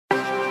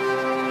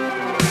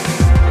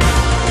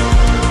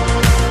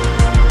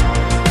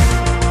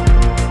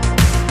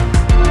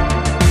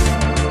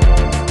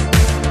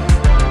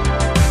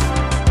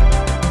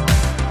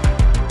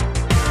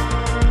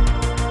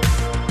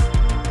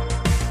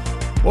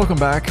Welcome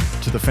back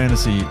to the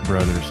Fantasy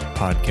Brothers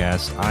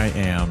podcast. I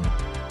am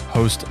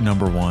host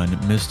number one,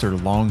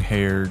 Mr.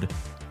 Long-haired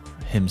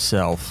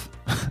himself,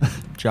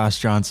 Josh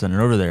Johnson.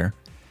 And over there,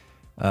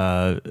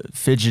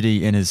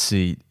 fidgety in his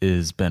seat,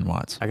 is Ben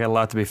Watts. I got a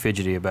lot to be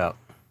fidgety about.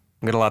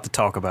 I got a lot to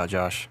talk about,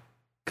 Josh.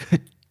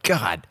 Good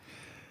God.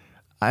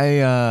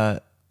 How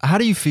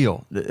do you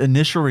feel? The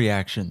initial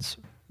reactions.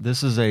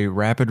 This is a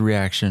rapid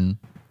reaction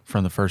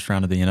from the first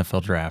round of the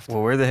NFL draft.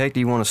 Well, where the heck do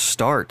you want to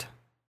start?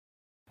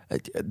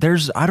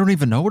 I don't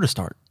even know where to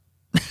start.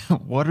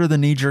 What are the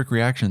knee-jerk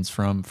reactions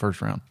from first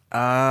round?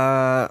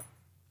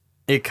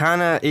 It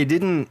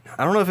didn't,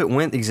 I don't know if it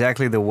went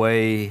exactly the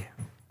way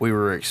we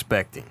were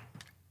expecting.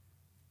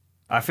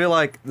 I feel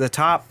like the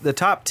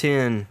top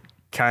 10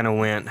 kind of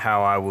went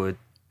how I would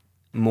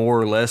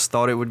more or less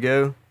thought it would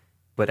go.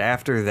 But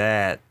after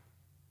that,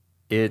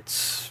 the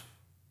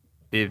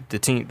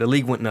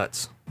league went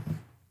nuts.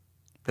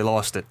 They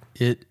lost it.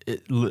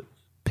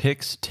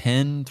 Picks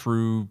 10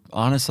 through,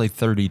 honestly,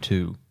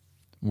 32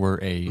 were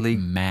a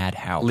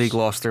madhouse. League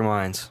lost their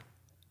minds.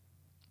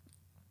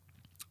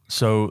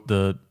 So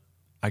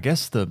I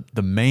guess the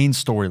main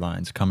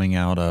storylines coming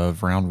out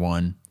of round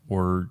one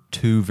were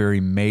two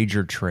very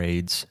major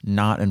trades,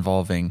 not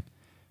involving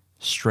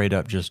straight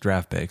up just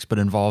draft picks, but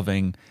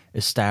involving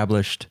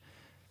established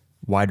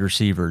wide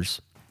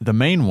receivers. The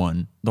main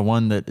one, the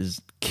one that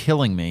is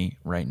killing me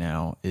right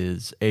now,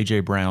 is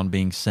A.J. Brown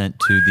being sent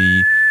to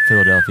the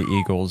Philadelphia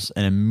Eagles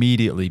and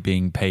immediately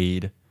being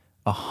paid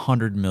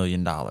 $100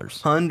 million.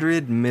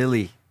 $100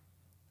 million.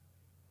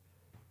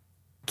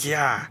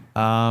 Yeah.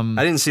 I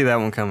didn't see that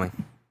one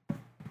coming.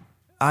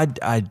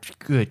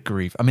 Good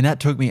grief. I mean, that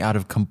took me out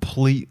of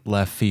complete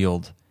left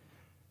field.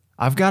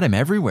 I've got him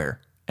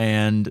everywhere,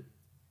 and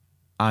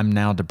I'm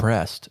now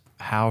depressed.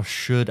 How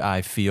should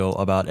I feel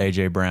about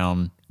A.J.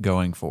 Brown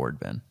going forward,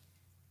 Ben?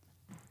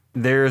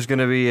 There's going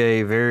to be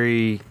a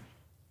huge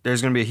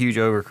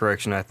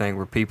overcorrection, I think,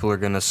 where people are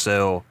going to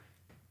sell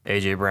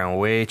A.J. Brown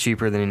way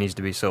cheaper than he needs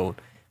to be sold.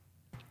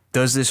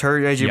 Does this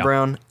hurt A.J.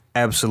 Brown?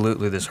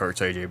 Absolutely, this hurts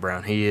A.J.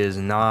 Brown. He is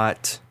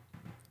not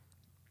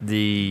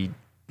the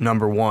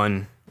number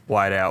one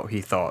wideout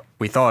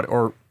we thought,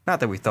 or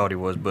not that we thought he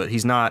was, but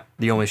he's not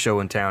the only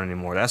show in town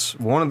anymore. That's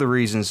one of the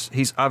reasons.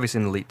 He's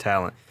obviously an elite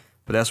talent,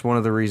 but that's one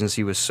of the reasons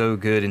he was so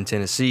good in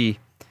Tennessee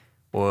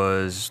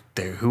was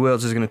who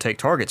else is going to take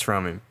targets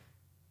from him?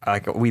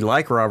 We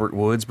like Robert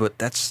Woods, but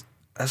that's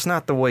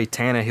not the way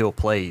Tannehill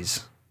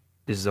plays,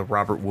 is a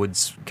Robert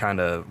Woods kind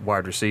of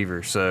wide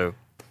receiver. So,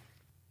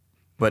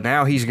 but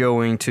now he's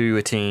going to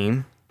a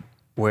team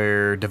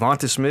where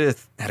Devonta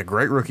Smith had a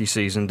great rookie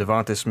season.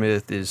 Devonta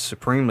Smith is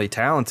supremely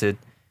talented.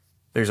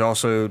 There's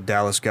also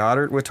Dallas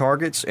Goedert with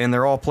targets, and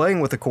they're all playing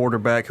with a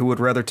quarterback who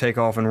would rather take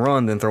off and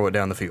run than throw it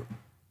down the field.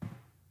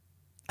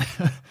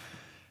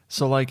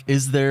 So,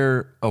 is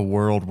there a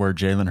world where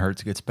Jalen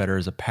Hurts gets better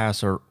as a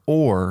passer,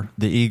 or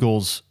the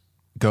Eagles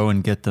go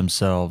and get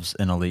themselves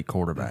an elite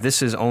quarterback?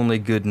 This is only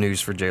good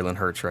news for Jalen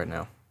Hurts right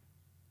now.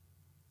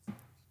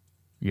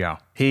 Yeah.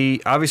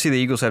 Obviously, the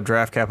Eagles have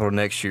draft capital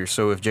next year,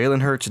 so if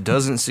Jalen Hurts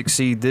doesn't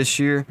succeed this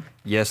year,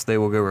 yes, they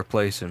will go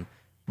replace him.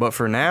 But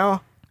for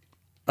now,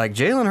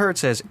 Jalen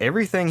Hurts has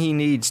everything he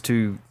needs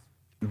to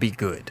be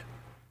good.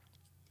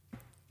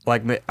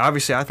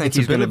 Obviously, I think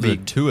he's going to be a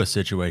Tua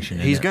situation.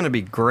 He's going to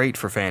be great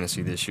for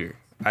fantasy this year.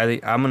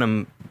 I'm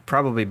going to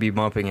probably be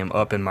bumping him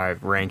up in my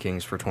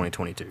rankings for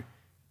 2022.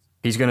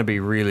 He's going to be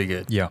really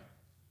good. Yeah.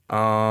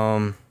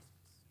 What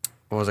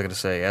was I going to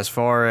say? As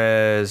far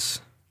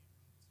as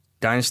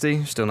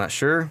Dynasty, still not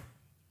sure,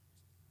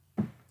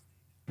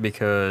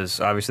 because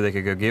obviously they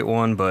could go get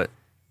one, but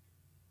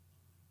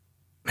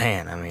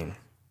man, I mean,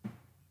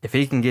 if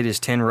he can get his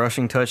 10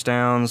 rushing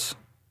touchdowns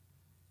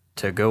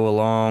to go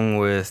along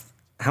with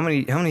how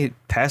many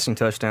passing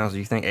touchdowns do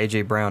you think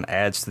A.J. Brown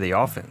adds to the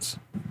offense?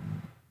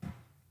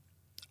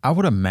 I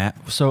would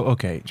imagine. So,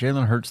 okay,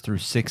 Jalen Hurts threw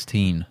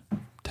 16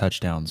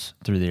 touchdowns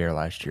through the air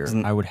last year.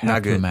 I would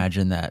have to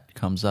imagine that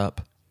comes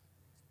up.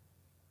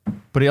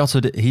 But he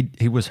also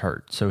he was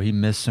hurt, so he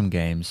missed some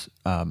games.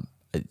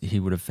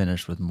 He would have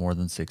finished with more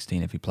than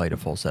 16 if he played a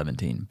full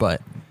 17.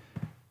 But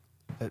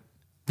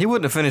he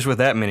wouldn't have finished with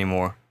that many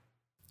more.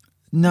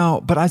 No,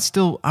 but I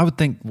would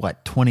think,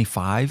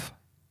 25?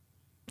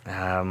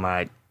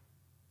 Might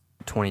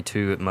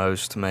 22 at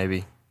most,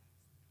 maybe.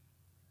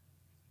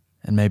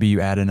 And maybe you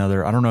add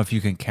another, I don't know if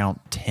you can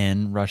count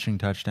 10 rushing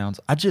touchdowns.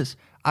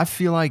 I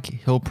feel like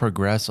he'll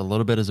progress a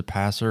little bit as a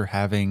passer,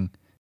 having...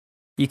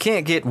 You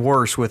can't get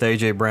worse with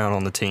A.J. Brown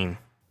on the team.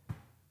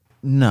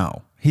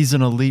 No. He's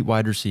an elite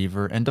wide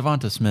receiver, and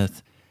Devonta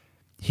Smith,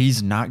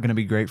 he's not going to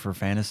be great for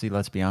fantasy,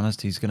 let's be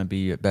honest. He's going to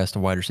be at best a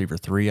wide receiver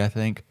 3, I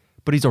think.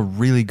 But he's a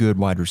really good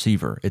wide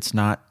receiver. It's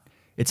not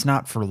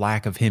for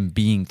lack of him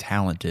being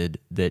talented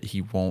that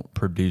he won't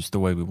produce the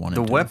way we want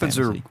him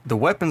to. The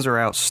weapons are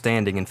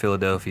outstanding in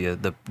Philadelphia.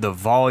 The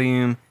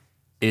volume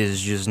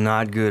is just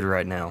not good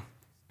right now.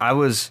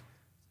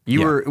 We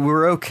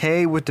were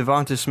okay with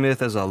Devonta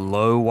Smith as a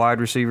low wide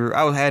receiver.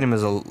 I had him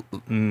as a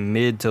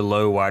mid to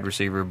low wide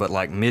receiver, but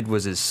mid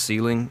was his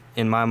ceiling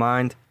in my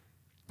mind.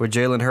 with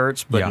Jalen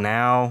Hurts, but Yeah.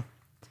 now,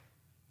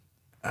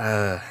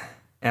 and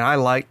I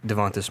like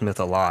Devonta Smith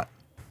a lot.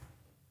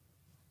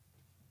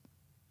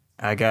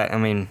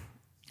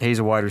 He's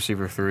a wide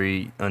receiver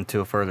 3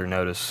 until further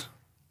notice.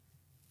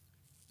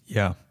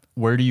 Yeah.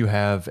 Where do you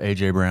have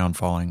AJ Brown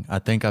falling? I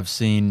think I've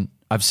seen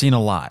a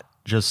lot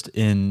just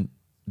in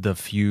the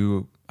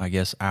few, I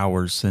guess,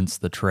 hours since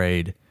the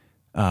trade.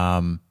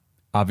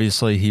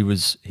 Obviously, he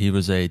was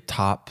a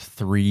top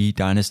 3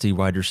 dynasty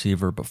wide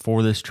receiver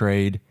before this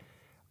trade.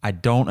 I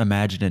don't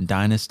imagine in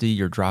dynasty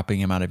you're dropping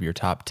him out of your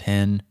top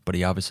 10, but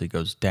he obviously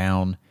goes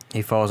down.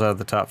 He falls out of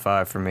the top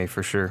 5 for me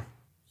for sure.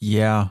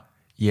 Yeah.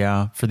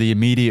 For the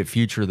immediate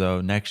future, though,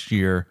 next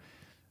year,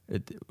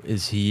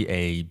 is he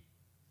a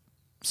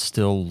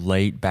still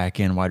late back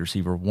end wide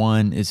receiver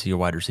 1? Is he a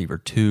wide receiver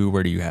 2?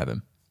 Where do you have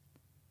him?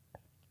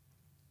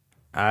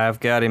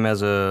 I've got him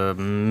as a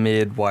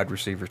mid wide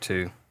receiver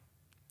 2.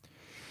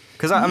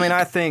 Because,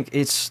 I think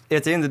it's,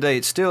 at the end of the day,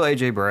 it's still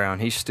A.J. Brown.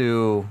 He's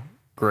still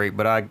great,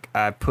 but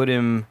I put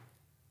him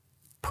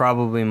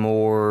probably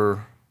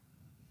more...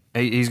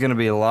 He's going to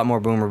be a lot more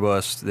boomer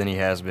bust than he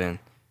has been.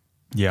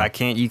 Yeah.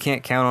 You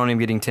can't count on him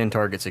getting 10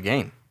 targets a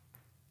game.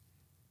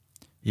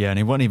 Yeah, and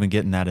he wasn't even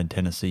getting that in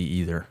Tennessee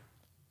either.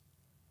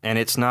 And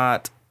it's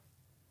not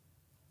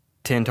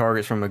 10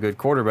 targets from a good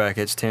quarterback,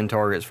 it's 10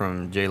 targets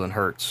from Jalen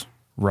Hurts.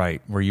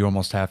 Right, where you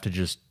almost have to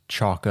just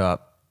chalk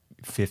up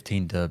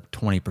 15 to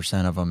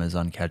 20% of them as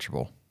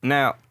uncatchable.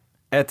 Now,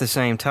 at the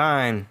same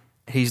time,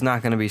 he's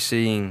not going to be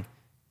seeing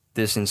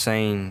this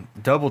insane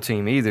double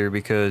team either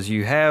because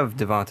you have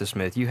Devonta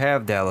Smith, you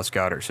have Dallas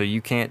Goedert, so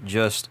you can't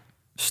just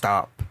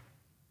stop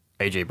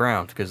A.J.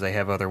 Brown because they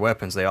have other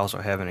weapons. They also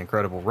have an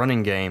incredible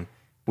running game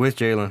with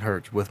Jalen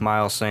Hurts, with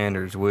Miles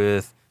Sanders,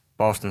 with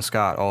Boston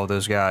Scott, all of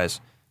those guys.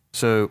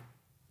 So,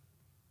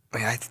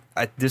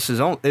 this is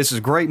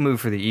a great move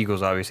for the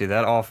Eagles, obviously.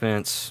 That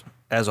offense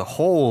as a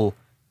whole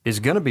is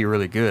going to be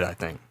really good, I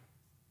think.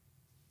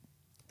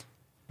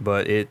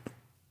 But it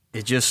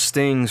just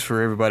stings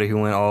for everybody who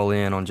went all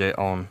in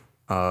on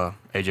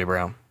A.J.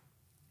 Brown.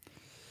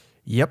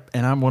 Yep,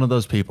 and I'm one of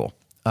those people.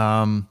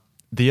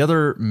 The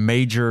other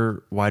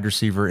major wide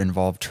receiver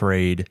involved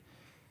trade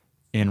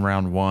in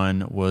round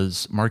 1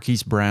 was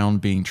Marquise Brown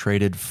being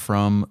traded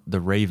from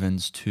the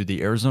Ravens to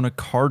the Arizona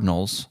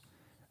Cardinals.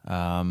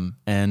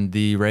 And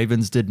the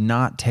Ravens did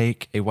not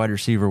take a wide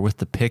receiver with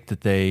the pick that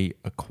they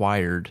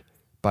acquired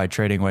by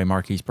trading away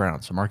Marquise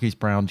Brown. So Marquise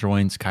Brown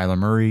joins Kyler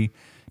Murray,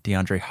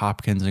 DeAndre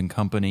Hopkins and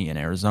company in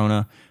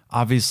Arizona.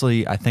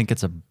 Obviously, I think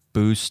it's a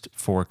boost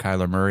for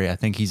Kyler Murray. I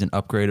think he's an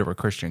upgrade over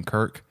Christian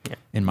Kirk,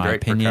 in my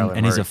opinion,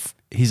 and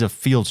he's a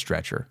field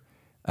stretcher.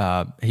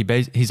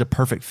 He's a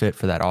perfect fit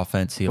for that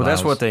offense.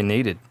 That's what they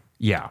needed.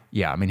 Yeah.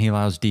 I mean, he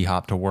allows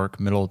D-Hop to work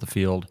middle of the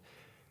field.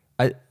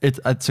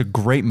 It's a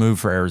great move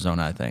for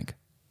Arizona, I think.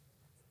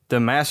 The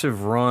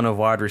massive run of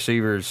wide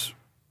receivers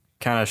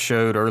kind of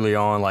showed early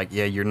on,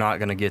 you're not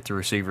going to get the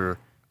receiver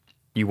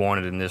you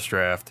wanted in this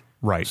draft.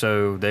 Right.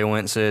 So they went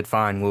and said,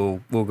 fine,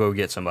 we'll go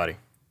get somebody.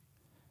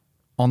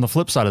 On the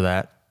flip side of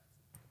that,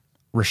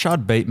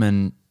 Rashad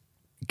Bateman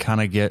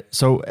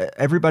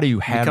everybody who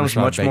had becomes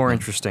Rashad much Bateman, more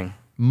interesting.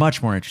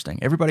 Much more interesting.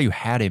 Everybody who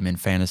had him in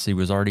fantasy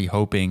was already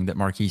hoping that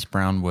Marquise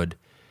Brown would,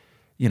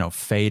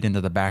 fade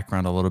into the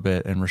background a little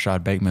bit and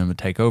Rashad Bateman would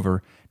take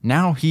over.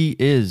 Now he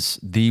is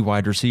the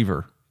wide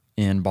receiver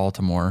in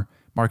Baltimore.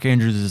 Mark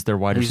Andrews is their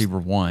wide receiver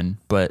 1,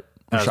 but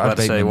I was about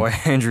to say why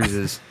Andrews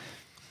is.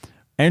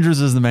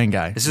 Andrews is the main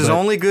guy. This is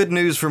only good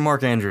news for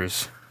Mark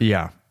Andrews.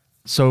 Yeah.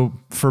 So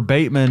for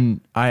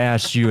Bateman, I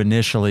asked you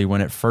initially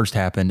when it first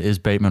happened, is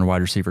Bateman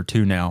wide receiver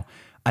 2 now?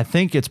 I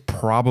think it's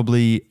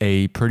probably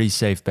a pretty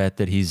safe bet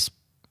that he's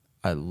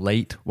a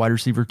late wide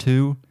receiver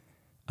 2.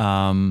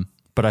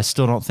 But I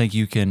still don't think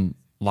you can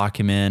lock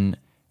him in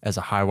as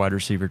a high wide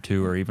receiver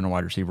 2 or even a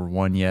wide receiver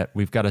 1 yet.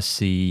 We got to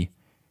see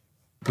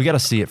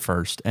it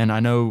first. And I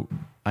know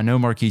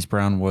Marquise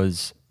Brown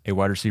was a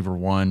wide receiver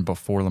 1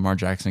 before Lamar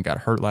Jackson got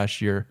hurt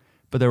last year,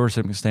 but there were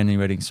some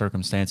extenuating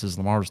circumstances.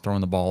 Lamar was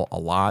throwing the ball a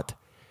lot.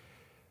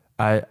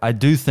 I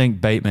do think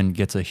Bateman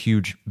gets a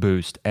huge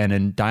boost. And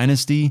in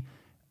Dynasty,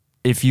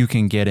 if you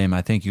can get him,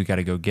 I think you got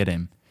to go get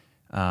him.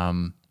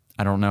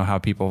 I don't know how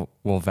people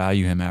will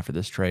value him after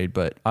this trade,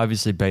 but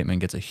obviously Bateman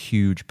gets a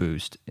huge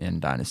boost in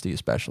Dynasty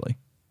especially.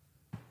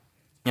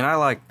 And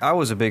I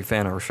was a big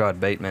fan of Rashad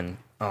Bateman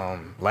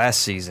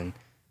last season.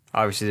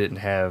 Obviously didn't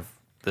have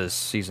the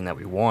season that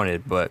we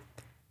wanted, but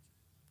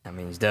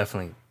he's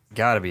definitely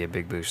got to be a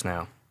big boost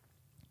now.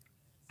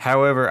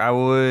 However, I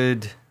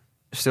would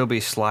still be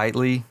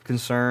slightly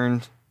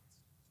concerned.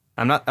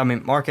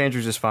 Mark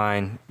Andrews is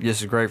fine.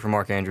 This is great for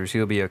Mark Andrews.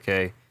 He'll be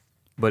okay.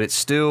 But it's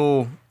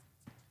still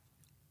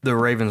the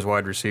Ravens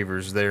wide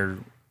receivers.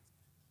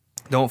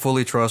 Don't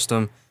fully trust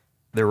them.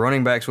 Their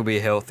running backs will be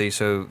healthy,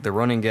 so the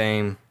running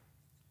game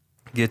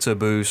gets a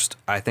boost.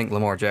 I think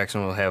Lamar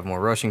Jackson will have more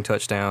rushing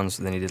touchdowns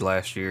than he did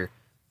last year.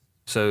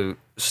 So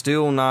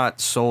still not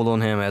sold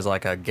on him as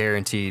like a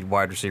guaranteed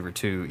wide receiver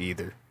 2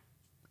 either.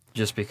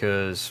 Just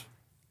because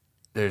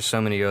there's so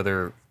many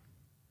other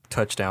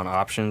touchdown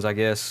options, I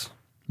guess.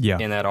 Yeah.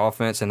 in that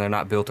offense, and they're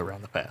not built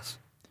around the pass.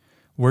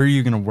 Where are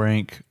you going to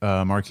rank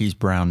Marquise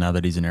Brown now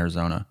that he's in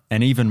Arizona?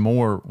 And even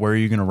more, where are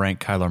you going to rank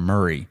Kyler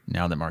Murray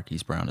now that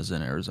Marquise Brown is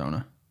in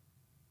Arizona?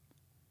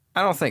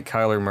 I don't think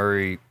Kyler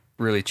Murray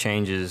really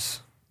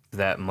changes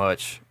that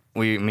much.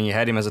 You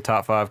had him as a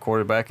top 5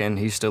 quarterback, and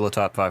he's still a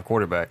top 5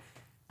 quarterback.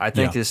 I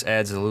think this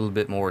adds a little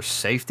bit more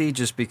safety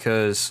just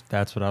because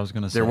that's what I was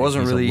going to say. There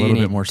wasn't He's really a little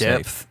any bit more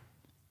depth safe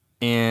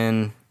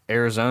in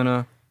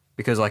Arizona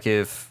because, like,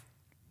 if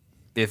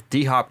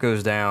D-Hop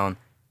goes down,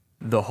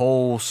 the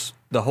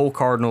whole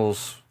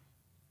Cardinals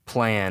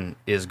plan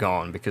is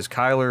gone because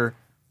Kyler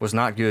was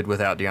not good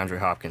without DeAndre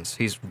Hopkins.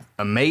 He's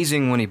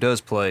amazing when he does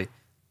play,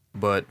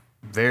 but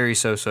very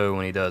so-so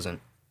when he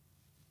doesn't.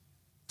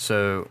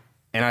 So,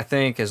 and I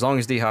think as long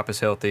as D-Hop is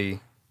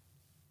healthy,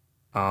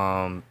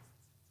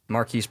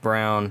 Marquise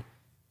Brown,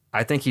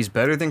 I think he's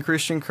better than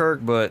Christian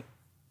Kirk, but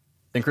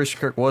then Christian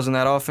Kirk was in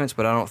that offense,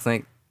 but I don't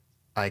think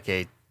like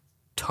a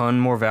ton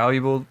more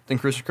valuable than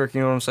Christian Kirk,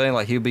 you know what I'm saying?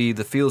 Like, he'll be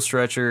the field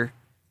stretcher,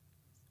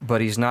 but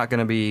he's not going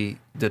to be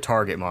the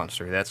target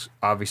monster. That's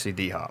obviously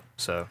D-Hop.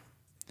 So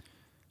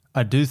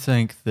I do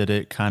think that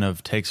it kind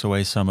of takes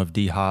away some of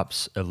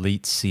D-Hop's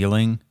elite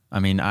ceiling. I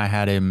mean, I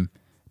had him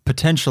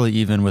potentially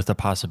even with the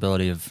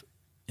possibility of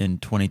in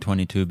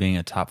 2022 being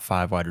a top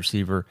 5 wide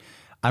receiver.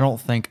 I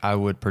don't think I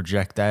would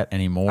project that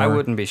anymore. I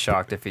wouldn't be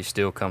shocked if he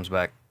still comes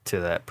back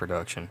to that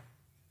production.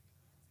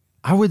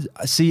 I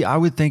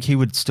would think he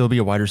would still be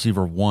a wide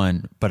receiver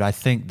 1, but I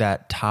think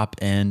that top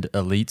end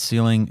elite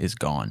ceiling is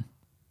gone.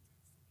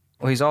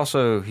 Well, he's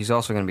also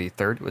going to be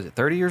 30. Was it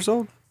 30 years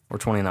old or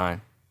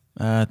 29?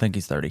 I think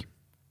he's 30.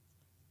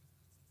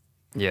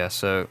 Yeah,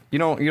 so you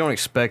don't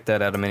expect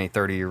that out of many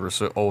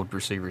 30-year-old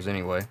receivers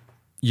anyway.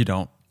 You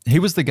don't. He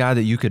was the guy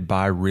that you could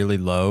buy really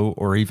low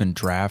or even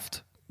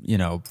draft,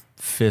 5th,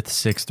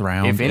 6th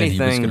round. If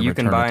anything, you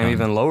can buy him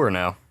even lower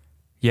now.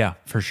 Yeah,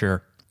 for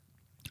sure.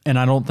 And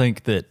I don't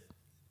think that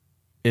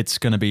it's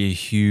going to be a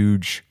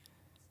huge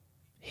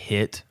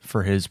hit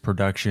for his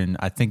production.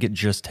 I think it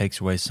just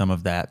takes away some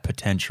of that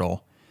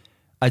potential.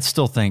 I'd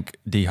still think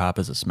D-Hop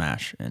is a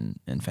smash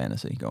in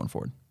fantasy going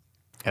forward.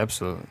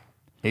 Absolutely.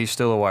 He's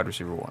still a wide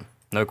receiver 1.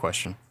 No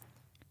question.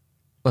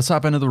 Let's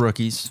hop into the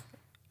rookies.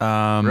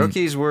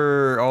 Rookies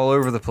were all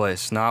over the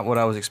place. Not what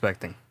I was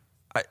expecting.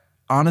 I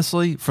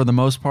honestly, for the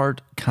most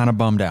part, kind of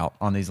bummed out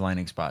on these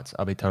landing spots.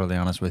 I'll be totally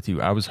honest with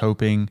you. I was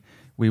hoping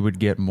we would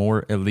get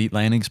more elite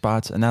landing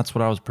spots, and that's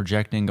what I was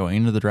projecting going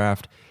into the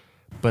draft.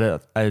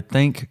 But I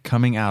think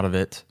coming out of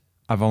it,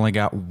 I've only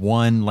got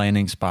one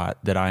landing spot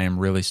that I am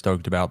really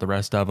stoked about. The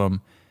rest of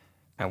them,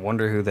 I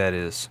wonder who that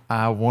is.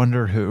 I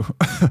wonder who.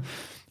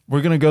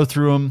 We're going to go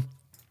through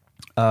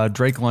them.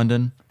 Drake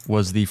London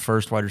was the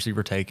first wide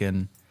receiver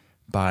taken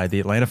by the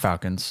Atlanta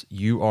Falcons.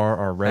 You are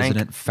our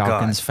resident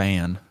Falcons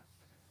fan.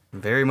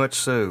 Very much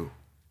so.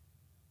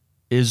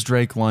 Is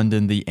Drake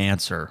London the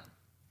answer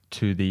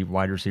to the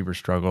wide receiver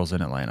struggles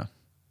in Atlanta?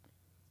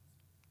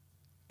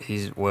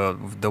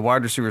 The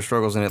wide receiver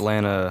struggles in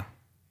Atlanta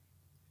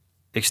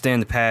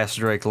extend past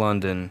Drake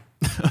London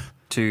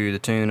to the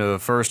tune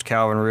of first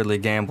Calvin Ridley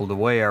gambled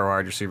away our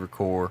wide receiver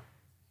core,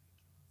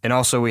 and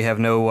also we have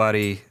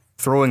nobody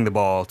throwing the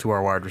ball to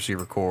our wide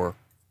receiver core.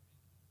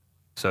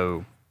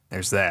 So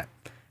there's that.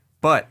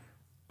 But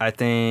I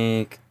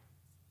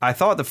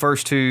thought the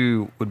first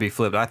two would be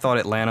flipped. I thought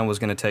Atlanta was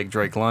going to take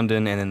Drake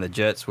London, and then the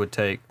Jets would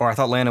I thought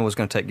Atlanta was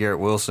going to take Garrett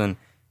Wilson,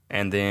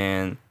 and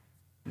then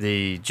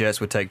the Jets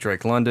would take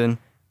Drake London.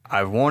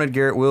 I wanted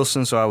Garrett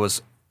Wilson, so I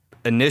was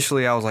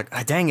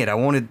like, dang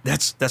it,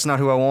 that's not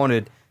who I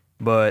wanted.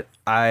 But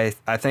I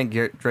think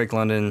Drake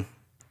London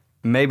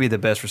may be the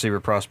best receiver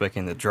prospect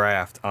in the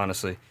draft,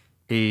 honestly.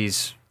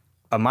 He's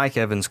a Mike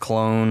Evans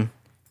clone.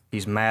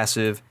 He's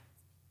massive.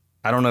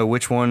 I don't know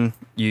which one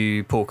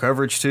you pull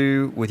coverage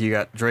to, with you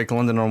got Drake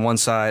London on one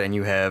side and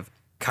you have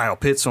Kyle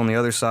Pitts on the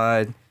other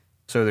side.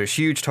 So there's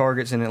huge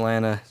targets in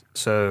Atlanta.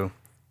 So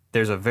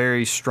there's a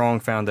very strong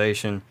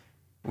foundation.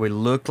 We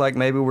look like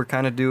maybe we're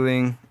kind of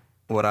doing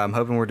what I'm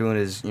hoping we're doing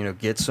is,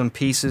 get some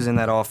pieces in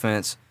that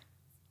offense,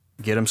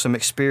 get them some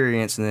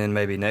experience, and then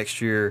maybe next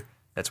year,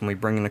 that's when we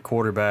bring in a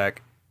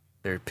quarterback.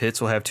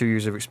 Pitts will have 2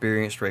 years of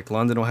experience. Drake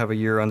London will have a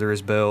year under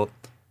his belt.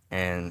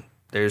 And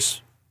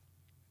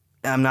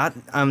I'm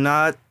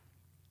not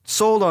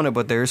sold on it,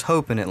 but there's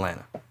hope in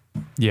Atlanta.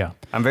 Yeah.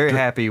 I'm very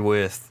happy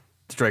with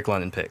the Drake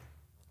London pick.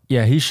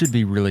 Yeah, he should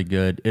be really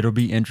good. It'll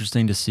be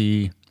interesting to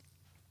see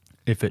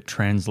if it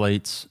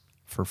translates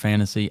for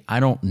fantasy.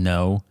 I don't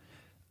know.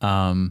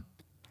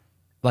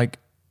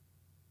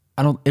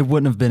 It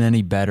wouldn't have been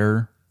any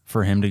better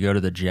for him to go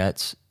to the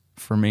Jets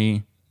for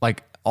me.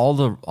 Like, all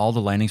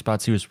the landing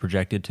spots he was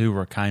projected to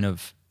were kind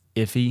of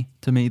iffy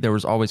to me. There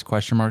was always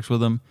question marks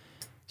with him.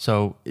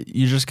 So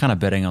you're just kind of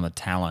betting on the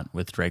talent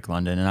with Drake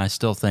London, and I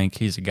still think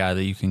he's a guy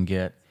that you can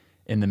get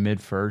in the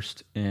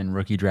mid-first in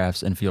rookie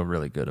drafts and feel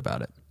really good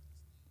about it.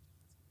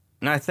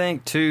 And I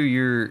think,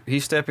 too,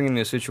 he's stepping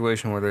into a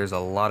situation where there's a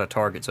lot of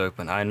targets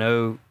open. I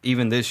know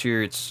even this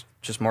year it's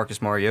just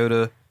Marcus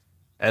Mariota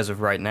as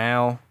of right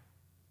now,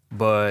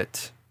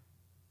 but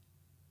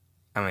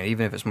I mean,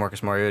 even if it's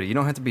Marcus Mariota, you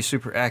don't have to be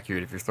super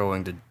accurate if you're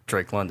throwing to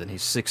Drake London.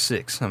 He's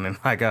 6'6". I mean,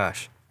 my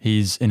gosh.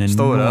 He's an Just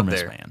throw it up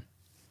enormous there. man.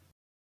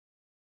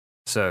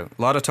 So,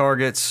 a lot of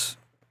targets.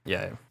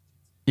 Yeah.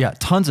 Yeah,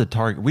 tons of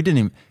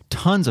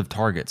tons of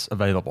targets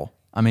available.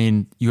 I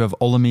mean, you have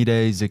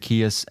Olamide,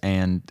 Zacchaeus,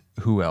 and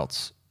who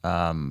else?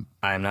 I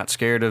am not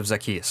scared of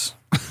Zacchaeus.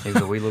 He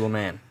was a wee little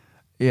man.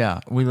 Yeah,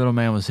 wee little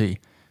man was he.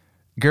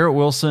 Garrett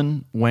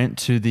Wilson went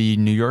to the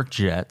New York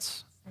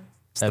Jets.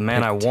 It's the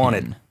man I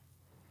wanted.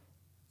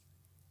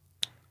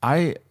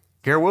 Garrett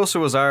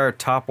Wilson was our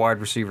top wide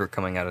receiver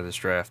coming out of this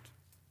draft.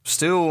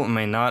 Still, I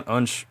mean,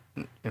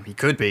 he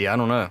could be. I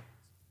don't know.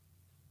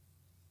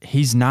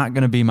 He's not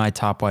going to be my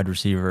top wide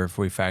receiver if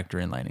we factor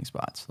in landing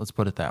spots. Let's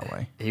put it that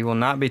way. He will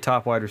not be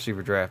top wide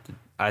receiver drafted.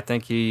 I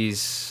think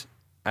he's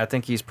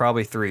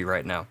probably 3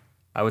 right now.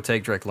 I would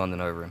take Drake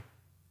London over him.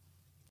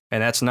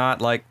 And that's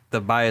not like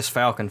the biased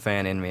Falcon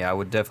fan in me. I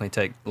would definitely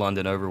take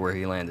London over where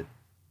he landed.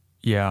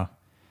 Yeah.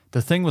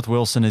 The thing with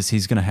Wilson is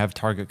he's going to have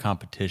target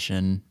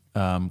competition.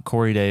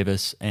 Corey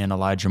Davis and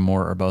Elijah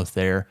Moore are both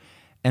there.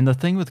 And the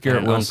thing with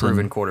Garrett Wilson...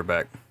 unproven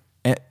quarterback.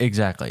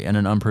 Exactly, and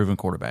an unproven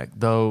quarterback,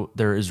 though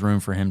there is room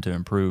for him to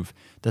improve.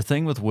 The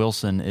thing with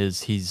Wilson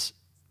is he's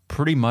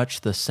pretty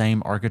much the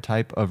same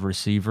archetype of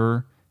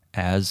receiver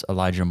as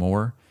Elijah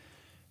Moore.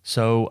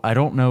 So I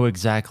don't know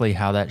exactly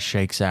how that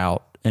shakes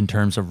out in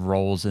terms of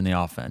roles in the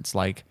offense.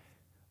 Like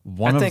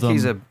I think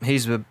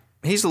he's a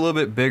little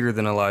bit bigger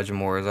than Elijah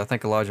Moore is. I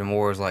think Elijah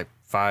Moore is like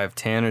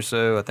 5'10" or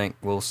so. I think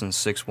Wilson's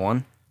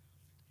 6'1".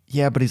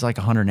 Yeah, but he's like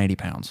 180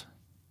 pounds.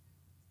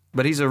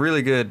 But he's a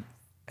really good...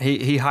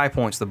 He high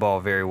points the ball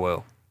very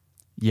well.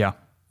 Yeah.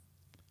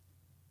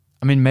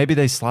 I mean, maybe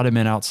they slot him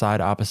in outside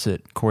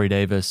opposite Corey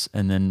Davis,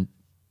 and then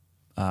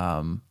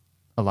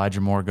Elijah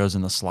Moore goes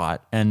in the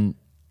slot. And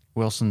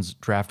Wilson's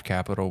draft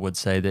capital would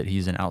say that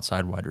he's an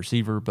outside wide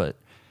receiver, but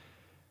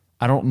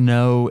I don't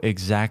know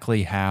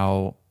exactly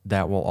how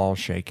that will all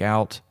shake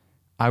out.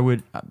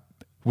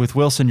 With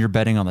Wilson, you're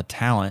betting on the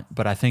talent,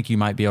 but I think you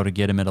might be able to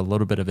get him at a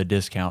little bit of a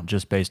discount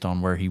just based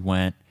on where he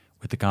went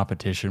with the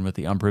competition, with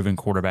the unproven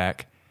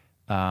quarterback.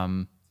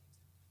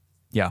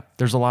 Yeah,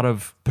 there's a lot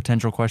of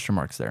potential question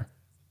marks there.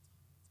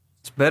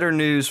 It's better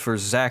news for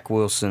Zach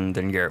Wilson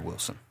than Garrett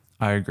Wilson.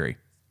 I agree.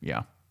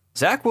 Yeah.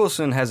 Zach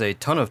Wilson has a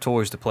ton of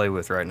toys to play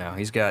with right now.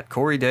 He's got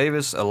Corey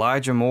Davis,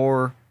 Elijah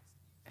Moore,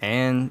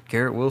 and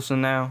Garrett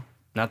Wilson now.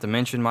 Not to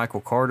mention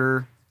Michael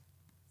Carter.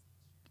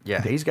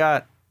 Yeah, he's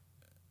got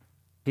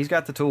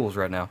the tools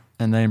right now.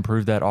 And they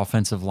improved that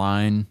offensive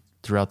line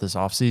throughout this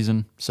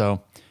offseason.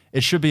 So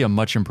it should be a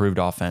much improved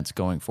offense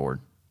going forward.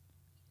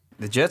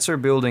 The Jets are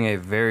building a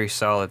very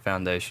solid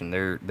foundation.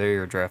 They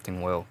are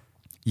drafting well.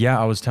 Yeah,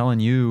 I was telling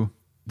you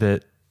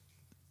that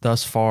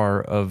thus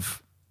far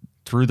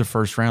through the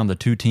first round, the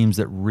two teams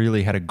that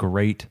really had a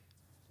great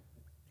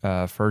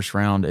first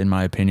round, in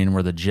my opinion,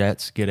 were the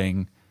Jets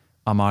getting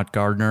Ahmad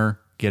Gardner,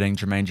 getting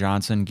Jermaine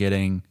Johnson,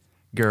 getting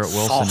Garrett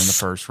Wilson in the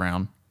first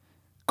round.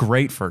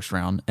 Great first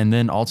round. And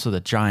then also the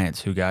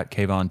Giants, who got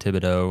Kayvon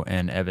Thibodeau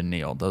and Evan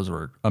Neal. Those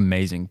were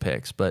amazing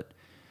picks. But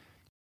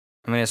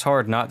I mean, it's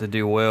hard not to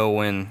do well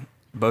when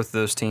both of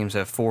those teams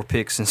have 4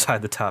 picks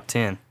inside the top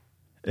 10.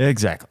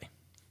 Exactly.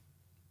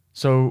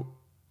 So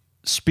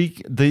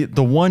the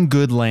one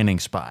good landing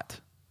spot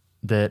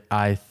that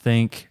I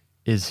think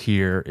is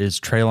here is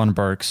Treylon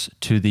Burks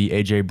to the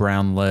A.J.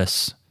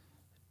 Brown-less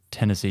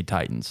Tennessee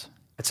Titans.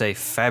 It's a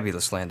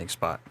fabulous landing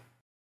spot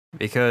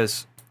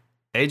because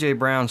A.J.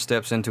 Brown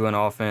steps into an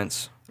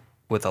offense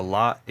with a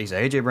lot. He's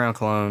an A.J. Brown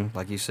clone,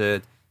 like you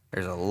said.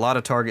 There's a lot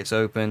of targets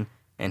open,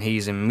 and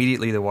he's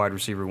immediately the wide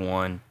receiver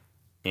 1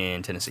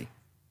 in Tennessee.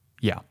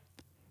 Yeah.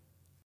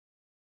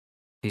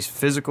 He's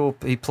physical.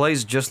 He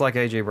plays just like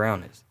A.J.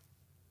 Brown is.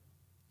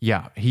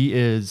 Yeah, he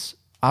is.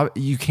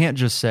 You can't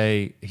just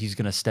say he's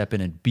going to step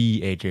in and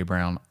be A.J.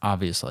 Brown,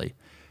 obviously,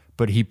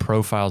 but he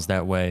profiles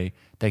that way.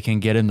 They can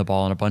get him the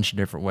ball in a bunch of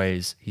different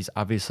ways. He's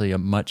obviously a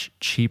much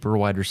cheaper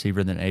wide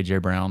receiver than A.J.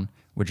 Brown,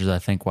 which is, I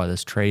think, why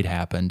this trade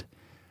happened.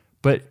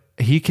 But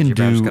he can A.J.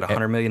 Brown's do... got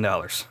 $100 million.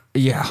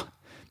 Yeah,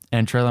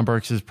 and Treylon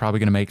Burks is probably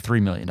going to make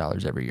 $3 million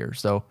every year.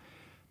 So,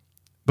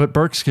 but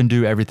Burks can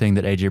do everything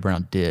that A.J.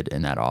 Brown did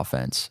in that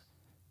offense.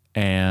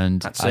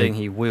 And Not saying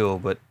he will,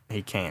 but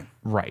he can.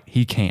 Right,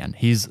 he can.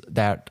 He's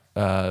that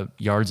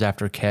yards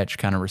after catch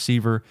kind of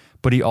receiver,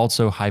 but he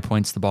also high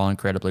points the ball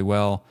incredibly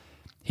well.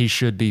 He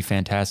should be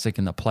fantastic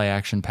in the play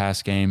action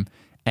pass game.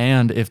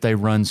 And if they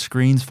run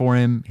screens for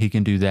him, he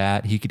can do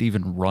that. He could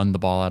even run the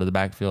ball out of the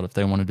backfield if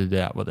they want to do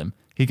that with him.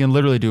 He can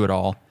literally do it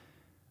all.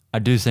 I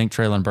do think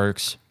Treylon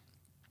Burks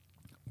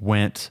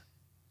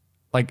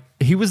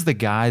he was the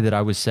guy that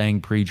I was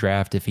saying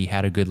pre-draft, if he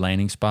had a good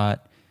landing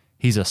spot,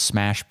 he's a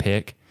smash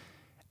pick.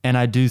 And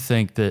I do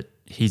think that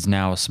he's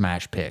now a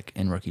smash pick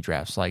in rookie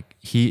drafts. Like,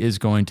 he is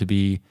going to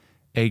be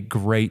a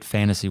great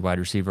fantasy wide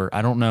receiver.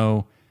 I don't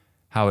know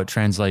how it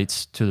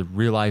translates to the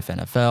real life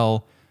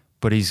NFL,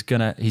 but he's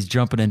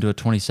jumping into a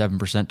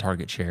 27%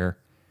 target share.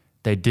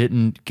 They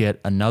didn't get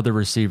another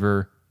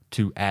receiver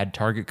to add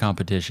target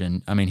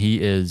competition. I mean,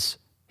 he's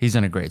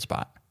in a great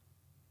spot.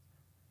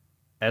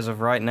 As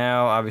of right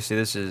now, obviously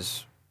this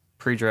is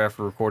pre-draft.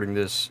 We're recording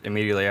this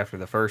immediately after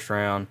the first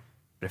round.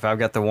 But if I've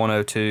got the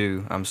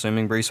 102, I'm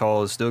assuming Breece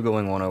Hall is still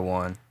going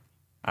 101.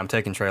 I'm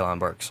taking Treylon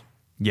Burks.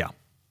 Yeah.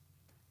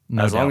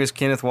 No as long doubt. as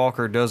Kenneth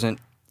Walker doesn't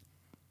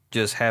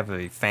just have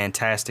a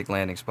fantastic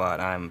landing spot,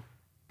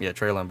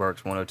 Treylon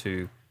Burks,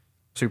 102,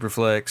 super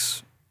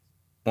flex,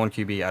 1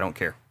 QB, I don't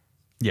care.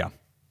 Yeah.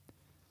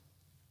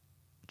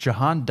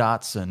 Jahan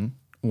Dotson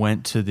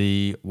went to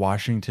the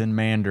Washington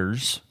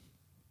Manders,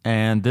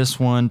 and this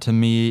one to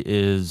me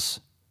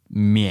is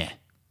meh.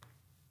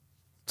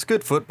 It's a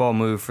good football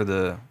move for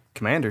the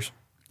Commanders.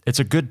 It's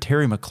a good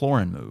Terry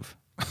McLaurin move.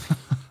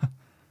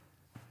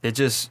 It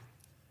just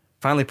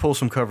finally pulls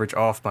some coverage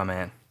off my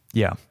man.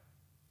 Yeah.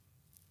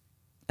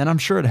 And I'm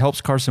sure it helps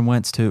Carson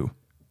Wentz too.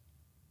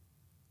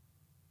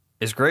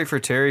 It's great for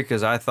Terry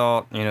because I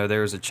thought,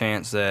 there was a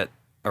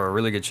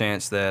really good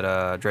chance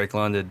that Drake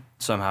London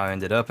somehow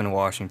ended up in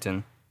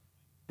Washington,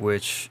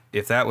 which,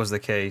 if that was the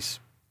case,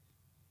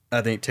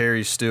 I think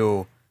Terry's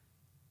still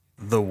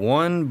the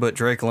one, but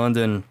Drake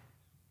London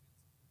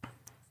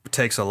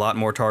takes a lot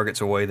more targets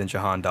away than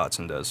Jahan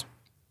Dotson does.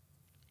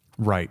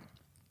 Right.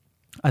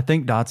 I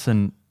think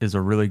Dotson is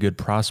a really good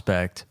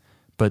prospect,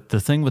 but the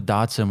thing with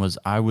Dotson was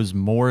I was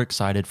more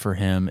excited for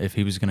him if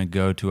he was going to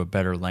go to a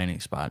better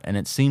landing spot, and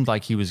it seemed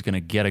like he was going to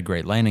get a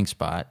great landing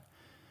spot,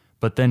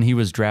 but then he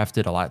was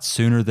drafted a lot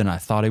sooner than I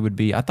thought he would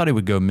be. I thought he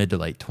would go mid to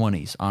late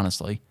 20s,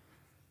 honestly.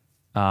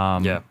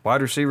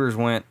 Wide receivers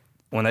when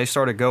they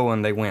started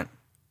going, they went.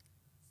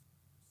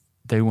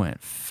 They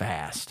went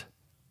fast.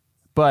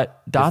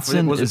 But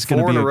Dotson was is it going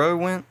to four be in a row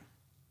went?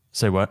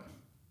 Say what?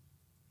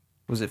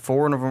 Was it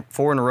four in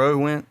a row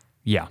went?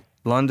 Yeah.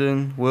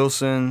 London,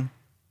 Wilson,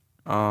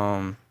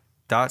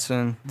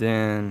 Dotson,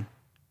 then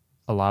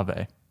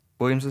Olave.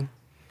 Williamson.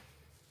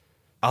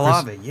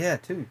 Olave, yeah,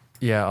 too.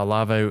 Yeah,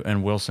 Olave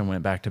and Wilson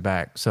went back to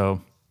back.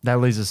 So that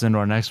leads us into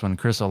our next one.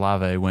 Chris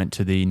Olave went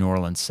to the New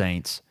Orleans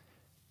Saints.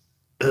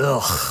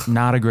 Ugh.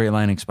 Not a great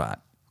landing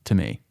spot to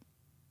me.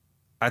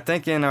 I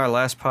think in our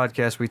last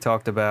podcast we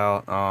talked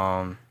about,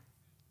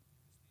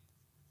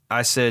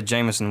 I said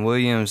Jameson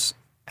Williams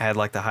had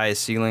like the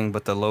highest ceiling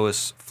but the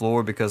lowest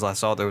floor because I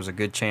saw there was a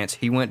good chance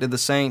he went to the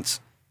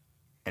Saints,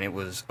 and it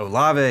was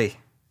Olave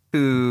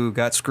who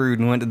got screwed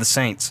and went to the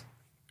Saints.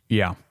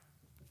 Yeah.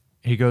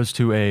 He goes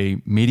to a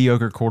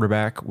mediocre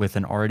quarterback with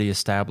an already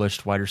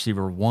established wide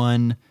receiver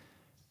 1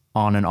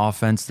 on an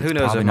offense that's Who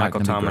knows probably if not Michael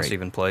going to be Thomas great.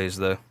 even plays,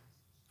 though?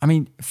 I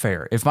mean,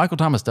 fair. If Michael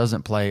Thomas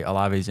doesn't play,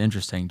 Olave's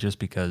interesting just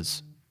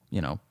because,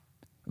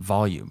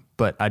 volume.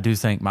 But I do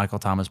think Michael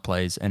Thomas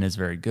plays and is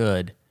very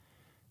good.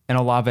 And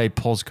Olave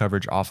pulls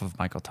coverage off of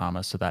Michael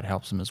Thomas, so that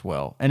helps him as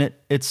well. And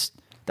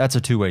that's a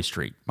two-way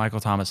street.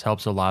 Michael Thomas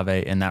helps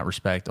Olave in that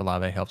respect.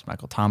 Olave helps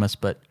Michael Thomas,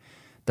 but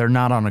they're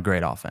not on a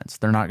great offense.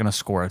 They're not going to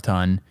score a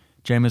ton.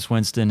 Jameis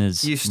Winston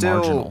is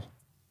marginal.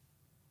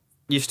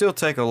 You still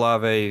take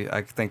Olave,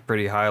 I think,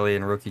 pretty highly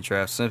in rookie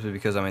drafts simply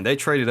because, they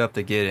traded up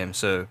to get him,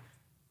 so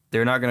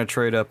they're not going to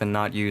trade up and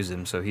not use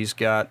him. So he's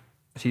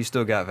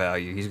still got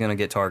value. He's going to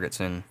get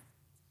targets in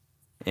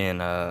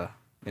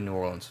New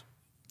Orleans.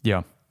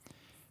 Yeah.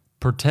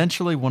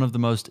 Potentially one of the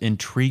most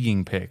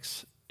intriguing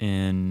picks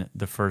in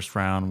the first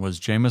round was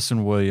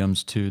Jameson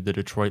Williams to the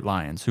Detroit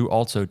Lions, who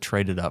also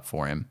traded up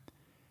for him.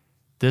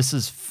 This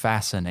is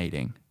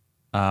fascinating.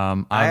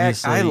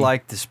 Obviously, I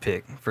like this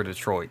pick for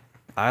Detroit.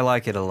 I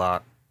like it a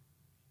lot.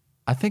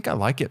 I think I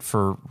like it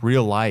for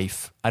real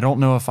life. I don't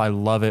know if I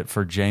love it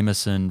for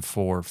Jameson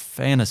for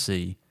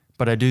fantasy,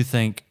 but I do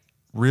think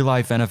real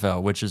life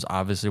NFL, which is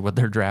obviously what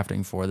they're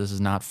drafting for. This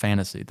is not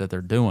fantasy that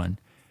they're doing.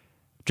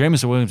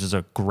 Jameson Williams is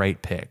a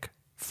great pick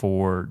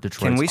for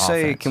Detroit's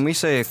offense. Can we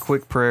say a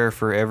quick prayer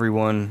for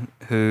everyone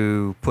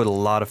who put a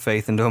lot of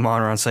faith into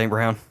Amon-Ra St.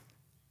 Brown?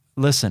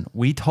 Listen,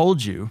 we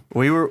told you.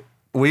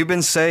 We've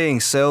been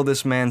saying sell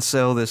this man,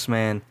 sell this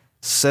man,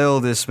 sell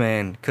this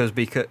man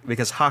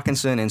because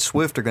Hawkinson and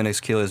Swift are going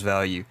to kill his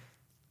value,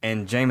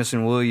 and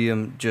Jameson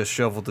Williams just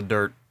shoveled the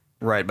dirt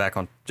right back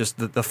on just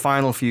the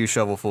final few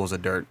shovelfuls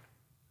of dirt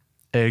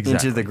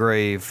into the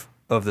grave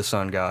of the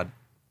sun god.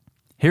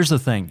 Here's the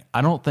thing.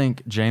 I don't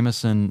think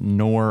Jameson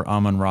nor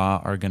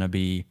Amon-Ra are going to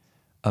be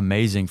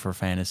amazing for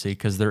fantasy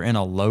because they're in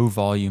a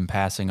low-volume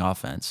passing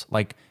offense.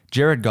 Like,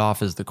 Jared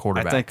Goff is the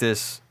quarterback. I think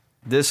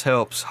this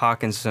helps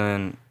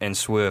Hawkinson and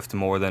Swift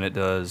more than it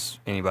does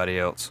anybody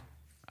else.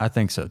 I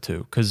think so, too,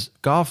 because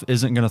Goff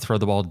isn't going to throw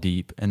the ball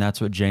deep, and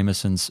that's what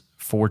Jameson's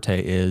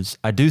forte is.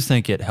 I do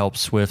think it helps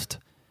Swift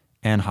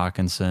and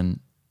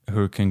Hawkinson,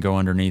 who can go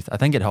underneath. I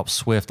think it helps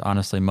Swift,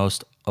 honestly,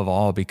 most of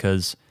all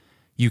because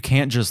you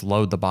can't just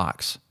load the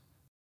box.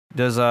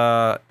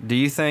 Do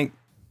you think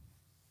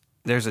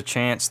there's a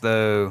chance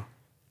though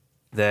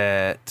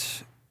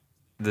that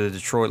the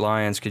Detroit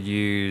Lions could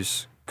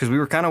use, because we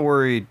were kind of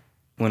worried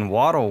when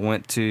Waddle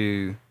went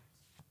to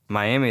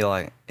Miami,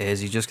 like, is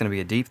he just going to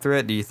be a deep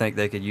threat? Do you think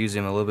they could use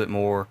him a little bit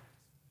more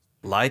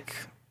like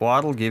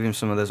Waddle, give him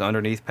some of those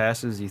underneath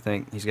passes? Do you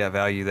think he's got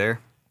value there?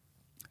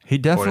 He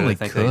definitely or do they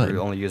think could. They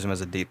only use him as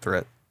a deep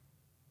threat?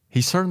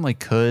 He certainly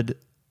could.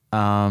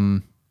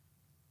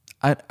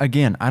 I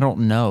don't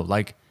know.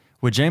 Like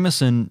with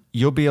Jameson,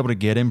 you'll be able to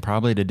get him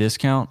probably at a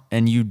discount,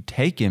 and you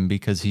take him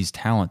because he's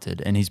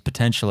talented and he's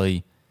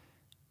potentially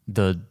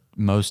the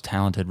most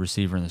talented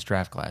receiver in this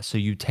draft class. So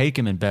you take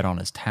him and bet on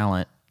his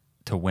talent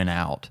to win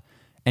out.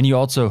 And you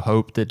also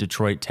hope that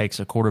Detroit takes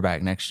a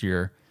quarterback next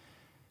year.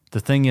 The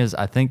thing is,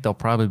 I think they'll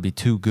probably be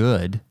too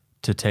good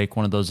to take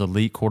one of those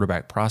elite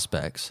quarterback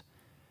prospects.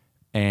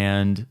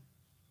 And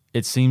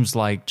it seems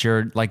like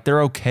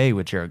they're okay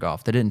with Jared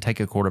Goff. They didn't take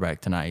a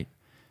quarterback tonight.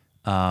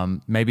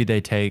 Maybe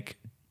they take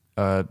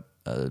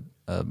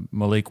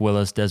Malik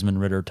Willis,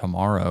 Desmond Ridder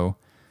tomorrow.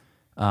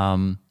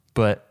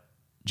 But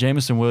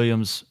Jameson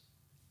Williams,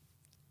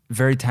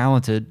 very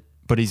talented,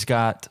 but he's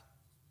got,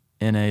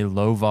 in a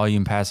low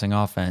volume passing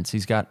offense,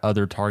 he's got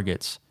other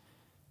targets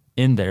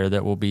in there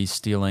that will be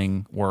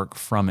stealing work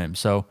from him.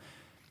 So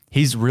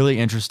he's really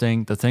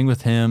interesting. The thing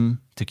with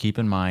him to keep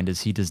in mind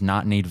is he does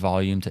not need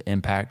volume to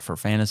impact for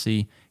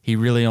fantasy. He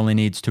really only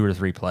needs 2 or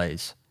 3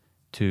 plays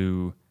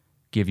to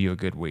give you a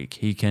good week.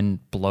 He can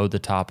blow the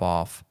top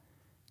off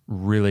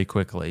really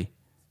quickly.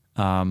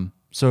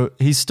 So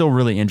he's still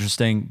really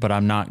interesting, but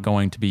I'm not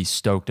going to be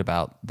stoked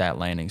about that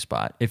landing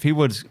spot. If he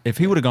would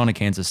have gone to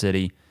Kansas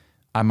City,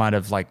 I might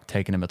have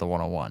taken him at the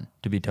 101,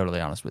 to be totally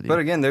honest with you. But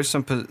again, there's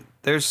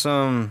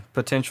some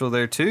potential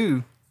there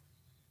too,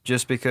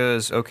 just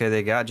because, okay,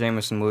 they got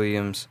Jameson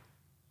Williams,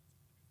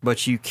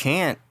 but you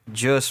can't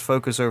just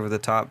focus over the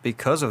top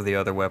because of the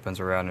other weapons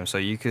around him. So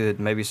you could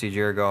maybe see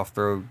Jared Goff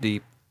throw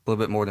deep a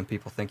little bit more than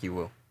people think he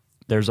will.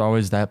 There's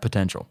always that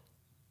potential.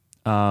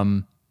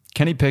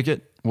 Kenny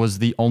Pickett was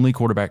the only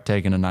quarterback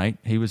taken tonight.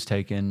 He was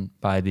taken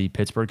by the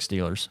Pittsburgh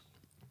Steelers.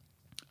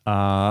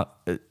 Not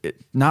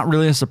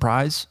really a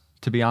surprise,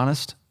 to be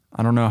honest.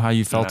 I don't know how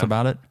you felt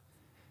about it.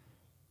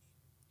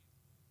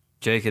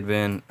 Jake had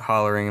been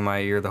hollering in my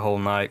ear the whole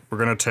night, We're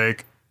gonna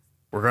take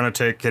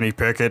Kenny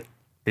Pickett.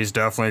 He's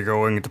definitely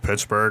going to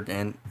Pittsburgh,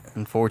 and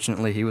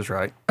unfortunately he was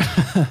right.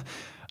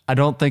 I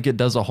don't think it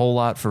does a whole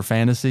lot for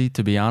fantasy,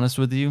 to be honest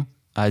with you.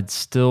 I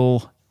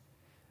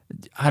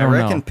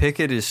reckon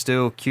Pickett is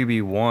still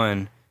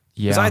QB1.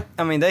 Yeah.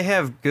 I mean, they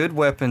have good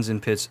weapons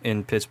in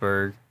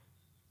Pittsburgh.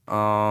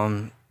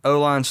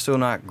 O-line's still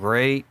not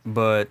great,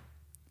 but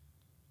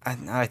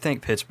I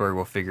think Pittsburgh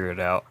will figure it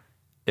out.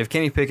 If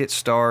Kenny Pickett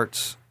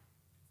starts,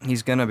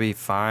 he's going to be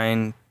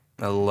fine,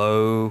 a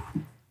low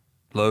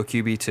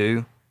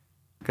QB2,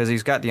 because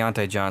he's got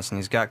Deontay Johnson,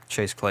 he's got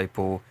Chase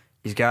Claypool,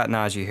 he's got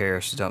Najee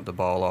Harris to dump the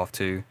ball off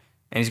to,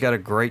 and he's got a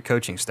great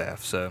coaching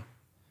staff. So,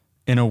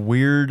 in a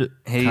weird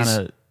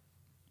kind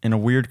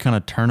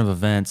of turn of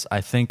events,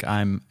 I think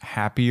I'm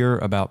happier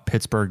about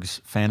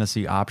Pittsburgh's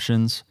fantasy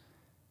options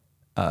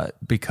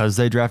because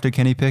they drafted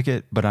Kenny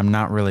Pickett, but I'm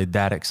not really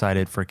that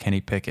excited for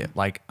Kenny Pickett.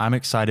 I'm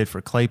excited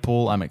for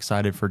Claypool. I'm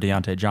excited for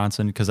Deontay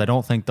Johnson because I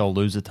don't think they'll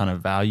lose a ton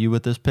of value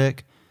with this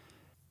pick.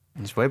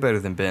 He's way better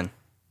than Ben.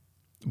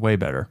 Way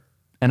better.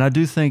 And I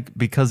do think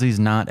because he's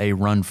not a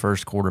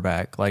run-first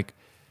quarterback,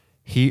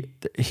 he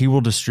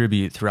will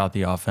distribute throughout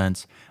the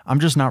offense. I'm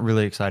just not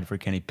really excited for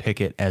Kenny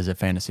Pickett as a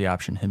fantasy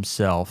option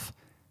himself.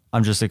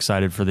 I'm just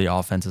excited for the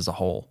offense as a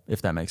whole,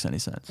 if that makes any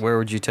sense. Where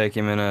would you take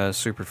him in a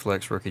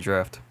Superflex rookie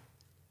draft?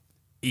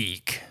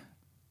 Eek.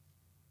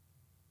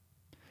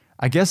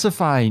 I guess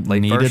if I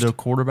needed a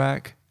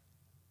quarterback,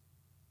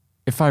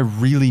 if I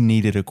really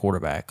needed a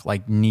quarterback,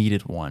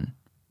 needed one,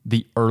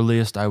 the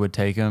earliest I would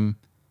take him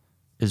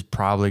is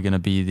probably going to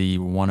be the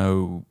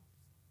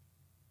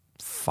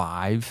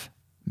 105,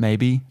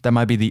 maybe. That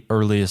might be the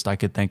earliest I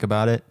could think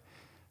about it.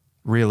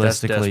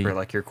 Realistically, that's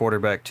desperate. Your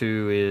quarterback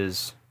 2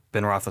 is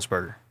Ben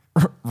Roethlisberger.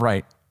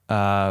 Right.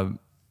 But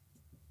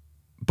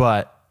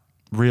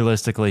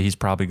realistically, he's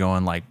probably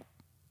going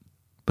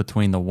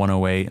between the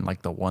 108 and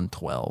the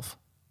 112.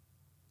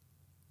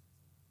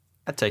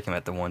 I'd take him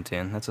at the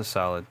 110. That's a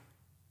solid.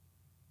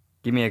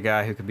 Give me a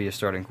guy who could be a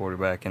starting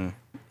quarterback and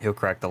he'll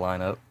crack the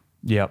lineup.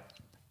 Yep.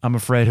 I'm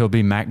afraid he'll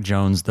be Mac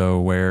Jones, though,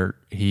 where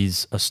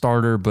he's a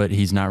starter, but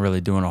he's not really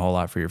doing a whole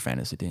lot for your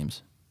fantasy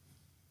teams.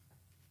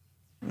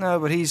 No,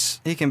 but he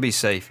can be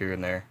safe here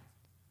and there.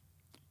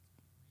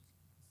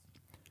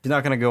 He's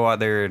not going to go out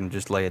there and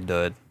just lay a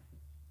dud.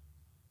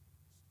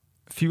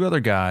 A few other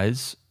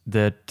guys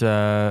that,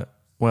 a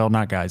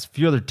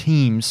few other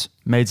teams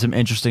made some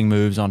interesting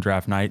moves on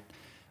draft night.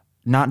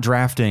 Not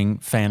drafting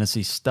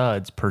fantasy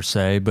studs per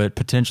se, but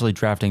potentially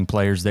drafting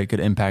players that could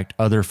impact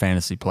other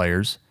fantasy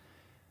players.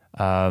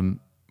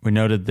 We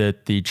noted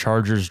that the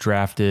Chargers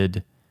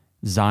drafted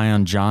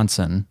Zion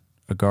Johnson,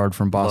 a guard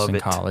from Boston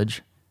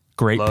College.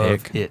 Great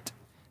pick.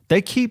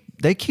 They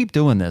keep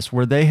doing this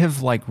where they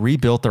have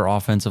rebuilt their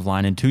offensive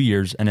line in 2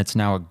 years, and it's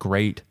now a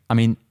great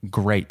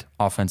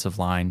offensive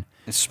line.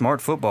 It's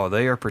smart football.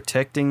 They are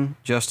protecting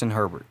Justin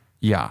Herbert.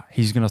 Yeah,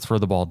 he's going to throw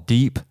the ball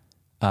deep.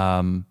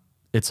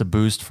 It's a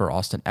boost for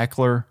Austin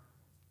Eckler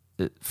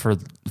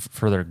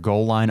for their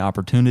goal line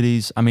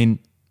opportunities. I mean,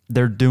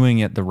 they're doing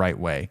it the right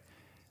way.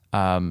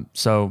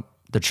 So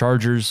the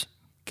Chargers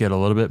get a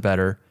little bit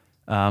better.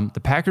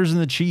 The Packers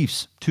and the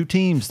Chiefs, 2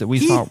 teams that we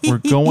thought were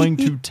going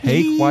to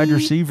take wide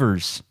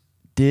receivers,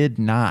 did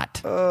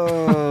not.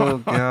 Oh,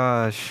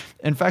 gosh.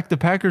 In fact, the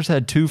Packers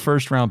had 2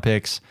 first-round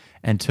picks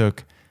and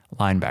took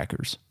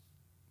linebackers.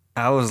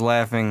 I was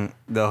laughing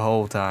the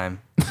whole time.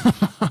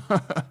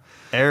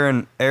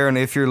 Aaron,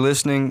 if you're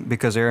listening,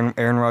 because Aaron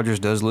Rodgers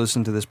does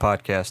listen to this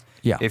podcast.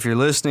 Yeah. If you're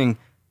listening,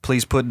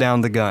 please put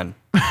down the gun.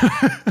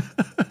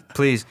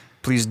 Please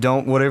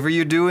don't. Whatever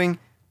you're doing,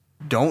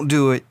 don't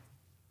do it.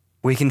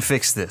 We can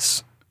fix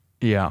this.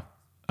 Yeah.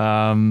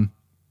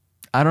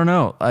 I don't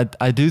know.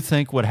 I do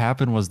think what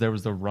happened was there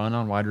was the run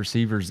on wide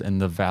receivers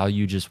and the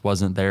value just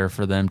wasn't there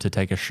for them to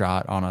take a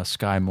shot on a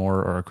Sky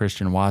Moore or a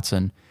Christian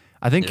Watson.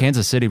 I think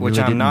Kansas City really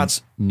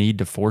didn't need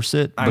to force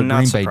it, but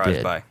Green Bay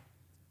did. By.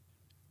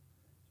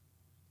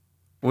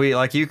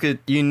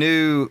 You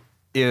knew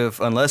if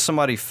unless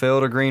somebody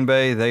fell to Green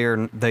Bay,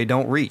 they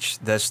don't reach.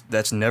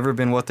 That's never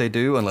been what they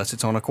do unless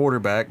it's on a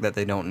quarterback that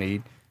they don't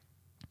need.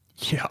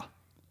 Yeah.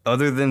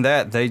 Other than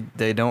that,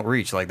 they don't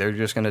reach. Like they're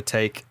just going to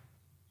take.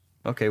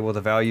 Okay, well the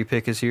value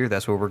pick is here.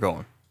 That's where we're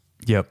going.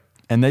 Yep.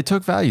 And they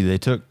took value. They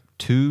took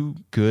 2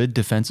 good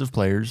defensive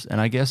players, and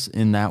I guess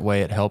in that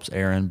way it helps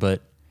Aaron,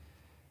 but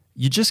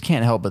you just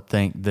can't help but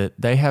think that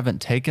they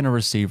haven't taken a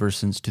receiver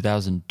since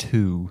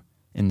 2002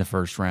 in the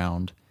first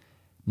round.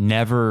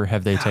 Never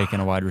have they taken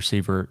a wide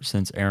receiver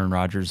since Aaron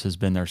Rodgers has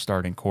been their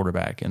starting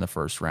quarterback in the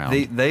first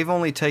round. They've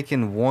only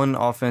taken 1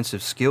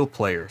 offensive skill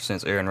player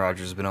since Aaron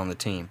Rodgers has been on the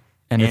team.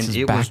 And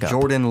it was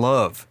Jordan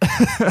Love.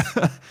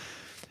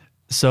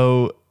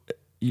 So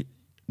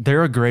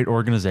they're a great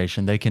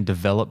organization. They can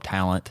develop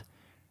talent.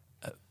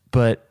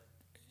 But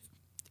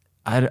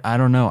I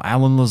don't know.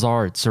 Allen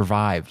Lazard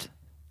survived.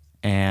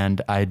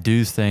 And I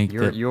do think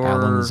that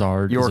Allen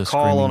Lazard is a your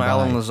call on buy.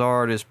 Allen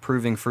Lazard is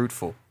proving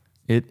fruitful.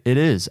 It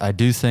is. I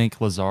do think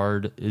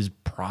Lazard is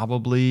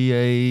probably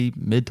a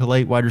mid to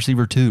late wide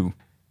receiver 2,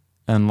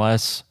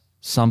 unless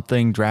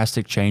something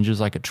drastic changes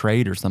like a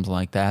trade or something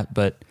like that.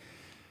 But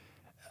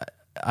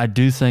I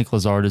do think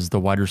Lazard is the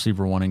wide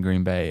receiver 1 in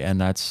Green Bay,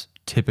 and that's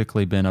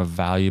typically been a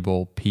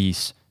valuable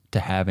piece to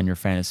have in your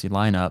fantasy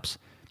lineups.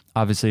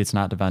 Obviously, it's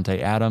not Devontae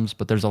Adams,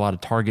 but there's a lot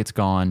of targets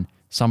gone.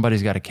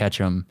 Somebody's got to catch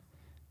him,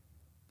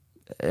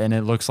 and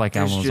it looks like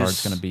Allen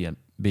Lazard's going to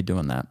be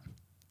doing that.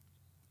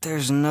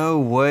 There's no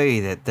way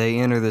that they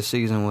enter the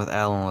season with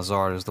Allen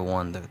Lazard as the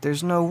one.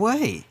 There's no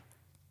way.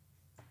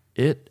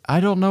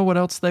 I don't know what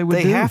else they would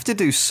do. They have to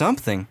do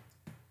something.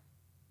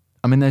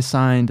 I mean, they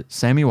signed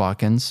Sammy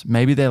Watkins.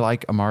 Maybe they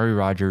like Amari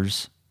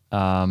Rodgers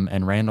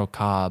and Randall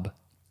Cobb,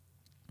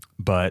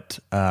 but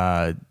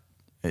I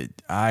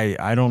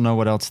don't know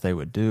what else they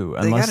would do.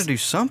 They got to do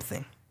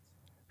something.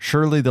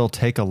 Surely they'll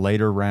take a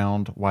later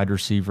round wide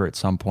receiver at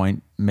some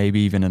point,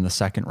 maybe even in the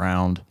second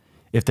round.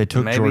 If they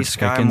took George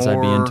Pickens,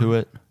 I'd be into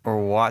it. Or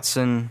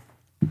Watson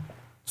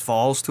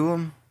falls to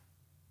him.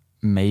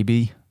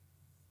 Maybe.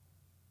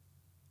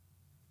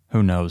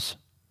 Who knows?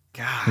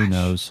 Gosh. Who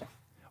knows?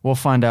 We'll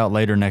find out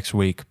later next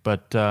week.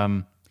 But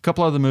a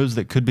couple other moves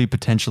that could be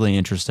potentially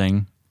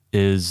interesting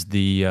is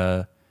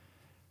the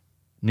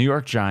New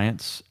York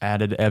Giants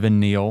added Evan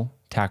Neal,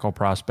 tackle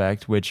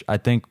prospect, which I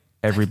think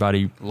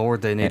everybody...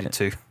 Lord, they needed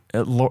to.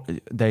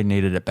 They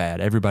needed it bad.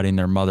 Everybody and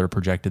their mother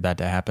projected that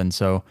to happen.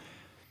 So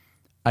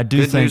I do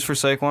think... Good news for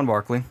Saquon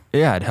Barkley.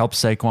 Yeah, it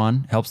helps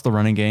Saquon, helps the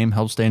running game,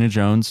 helps Dana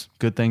Jones.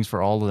 Good things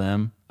for all of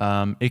them.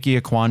 Ike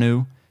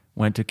Ekwonu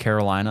went to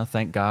Carolina.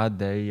 Thank God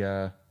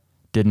they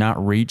did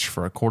not reach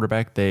for a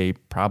quarterback they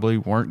probably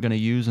weren't going to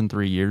use in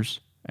 3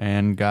 years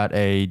and got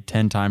a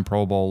 10-time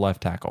Pro Bowl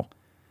left tackle.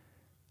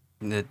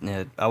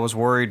 I was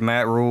worried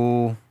Matt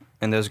Rule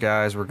and those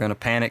guys were going to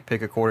panic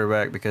pick a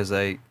quarterback because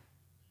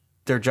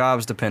their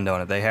jobs depend on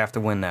it. They have to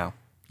win now.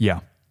 Yeah.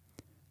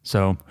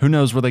 So who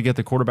knows where they get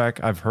the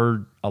quarterback? I've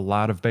heard a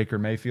lot of Baker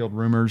Mayfield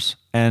rumors,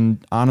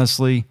 and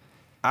honestly,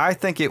 I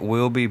think it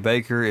will be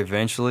Baker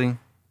eventually.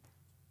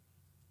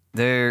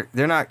 They're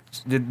not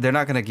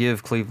going to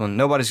give Cleveland.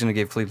 Nobody's going to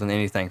give Cleveland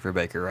anything for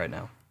Baker right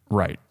now.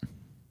 Right.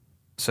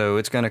 So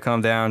it's going to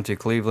come down to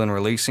Cleveland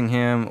releasing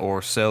him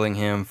or selling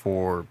him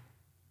for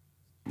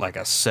like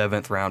a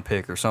 7th round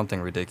pick or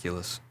something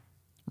ridiculous.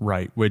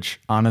 Right,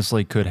 which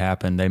honestly could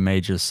happen. They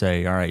may just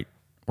say, all right,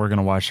 we're going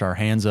to wash our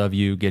hands of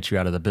you, get you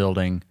out of the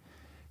building.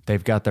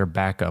 They've got their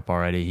backup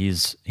already.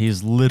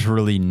 He's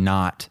literally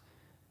not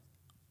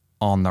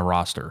on the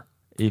roster,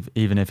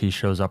 even if he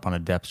shows up on a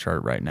depth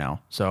chart right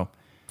now. So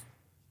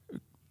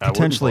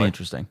potentially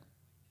interesting.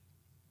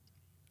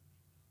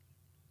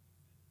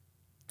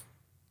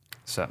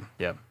 So,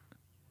 yeah.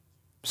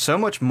 So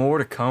much more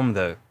to come,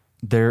 though.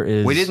 There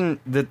is... We didn't...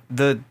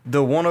 The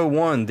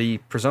 101, the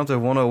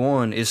presumptive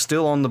 101, is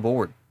still on the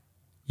board.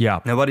 Yeah.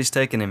 Nobody's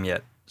taken him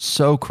yet.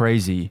 So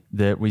crazy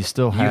that we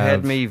still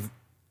have...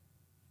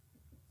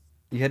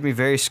 You had me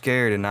very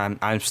scared, and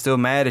I'm still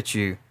mad at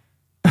you.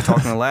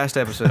 Talking the last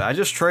episode, I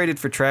just traded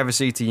for Travis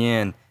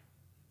Etienne,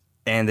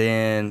 and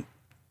then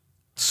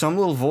some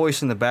little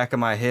voice in the back of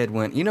my head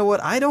went, you know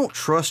what? I don't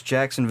trust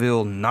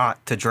Jacksonville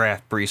not to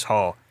draft Breece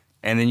Hall.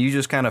 And then you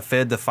just kind of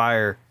fed the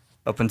fire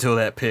up until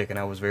that pick, and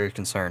I was very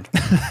concerned.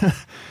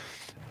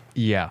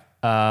 Yeah.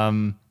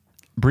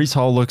 Breece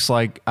Hall looks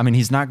like... I mean,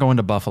 he's not going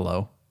to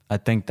Buffalo. I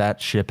think that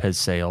ship has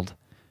sailed.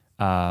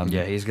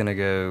 Yeah, he's going to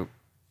go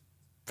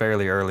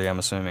fairly early, I'm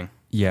assuming.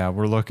 Yeah,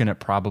 we're looking at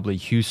probably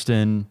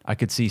Houston. I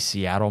could see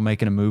Seattle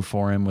making a move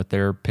for him with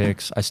their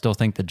picks. I still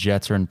think the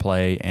Jets are in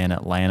play and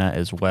Atlanta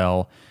as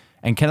well.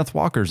 And Kenneth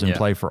Walker's in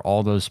play for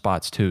all those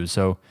spots too.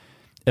 So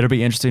it'll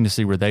be interesting to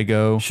see where they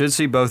go. Should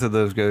see both of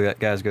those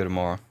guys go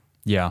tomorrow.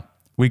 Yeah.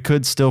 We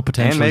could still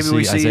potentially and maybe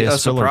we see Isaiah a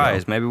Spiller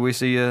surprise. go. Maybe we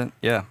see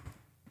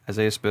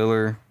Isaiah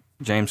Spiller,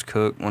 James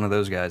Cook, one of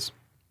those guys.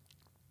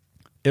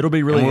 It'll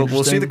be really interesting.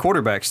 We'll see the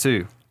quarterbacks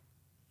too.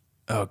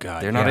 Oh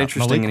God, they're not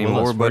interesting Malik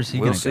anymore, Willis, but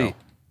we'll see.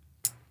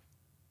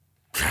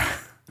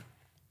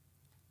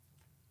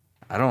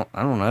 I don't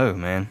know,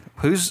 man.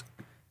 Who's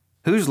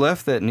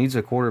left that needs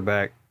a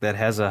quarterback that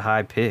has a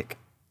high pick?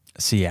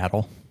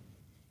 Seattle.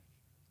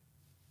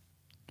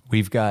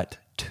 We've got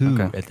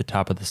 2 at the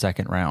top of the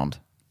second round.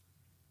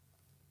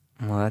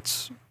 Well,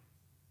 that's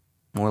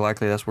more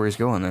likely that's where he's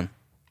going then.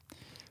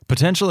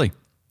 Potentially.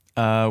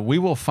 We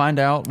will find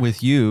out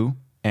with you.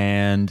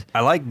 And I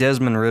like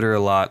Desmond Ridder a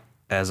lot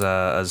as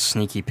a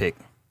sneaky pick.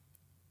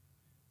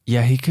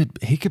 Yeah, he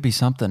could be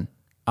something.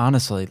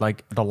 Honestly,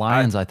 like the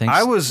Lions, I think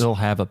still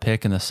have a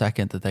pick in the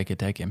second that they could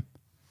take him.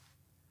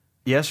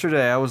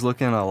 Yesterday, I was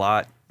looking a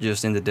lot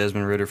just into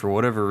Desmond Ridder for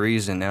whatever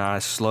reason, and I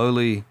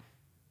slowly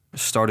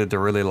started to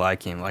really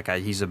like him. Like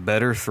he's a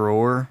better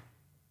thrower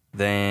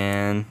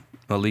than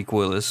Malik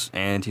Willis,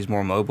 and he's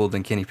more mobile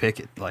than Kenny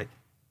Pickett. Like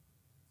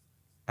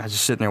I was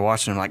just sitting there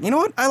watching him, like, you know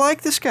what? I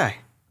like this guy.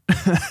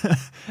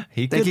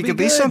 He could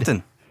be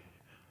something.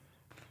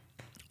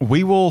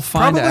 We will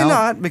find out. Probably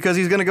not, because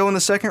he's going to go in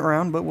the second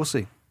round, but we'll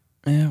see.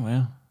 Yeah,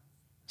 well,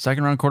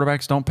 second round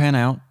quarterbacks don't pan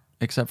out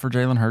except for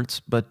Jalen Hurts,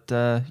 but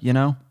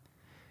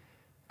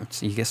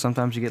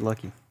sometimes you get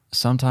lucky.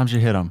 Sometimes you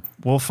hit them.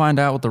 We'll find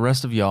out with the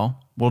rest of y'all.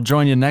 We'll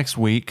join you next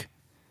week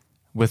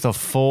with a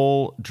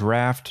full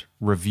draft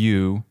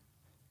review.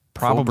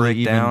 Probably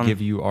even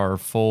give you our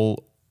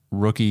full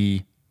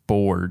rookie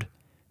board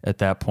at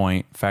that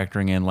point,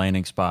 factoring in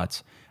landing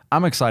spots.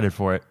 I'm excited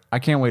for it. I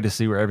can't wait to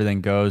see where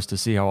everything goes, to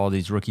see how all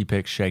these rookie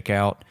picks shake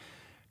out,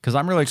 because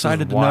I'm really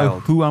excited to know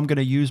who I'm going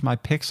to use my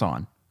picks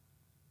on.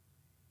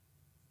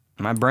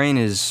 My brain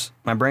is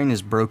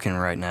broken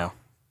right now.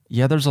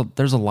 Yeah, there's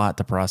a lot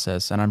to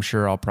process, and I'm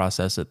sure I'll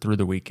process it through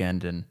the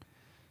weekend,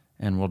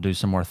 and we'll do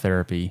some more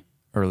therapy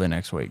early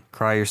next week.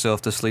 Cry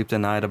yourself to sleep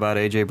tonight about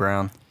A.J.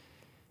 Brown.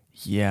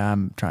 Yeah,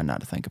 I'm trying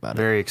not to think about it.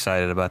 Very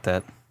excited about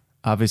that.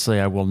 Obviously,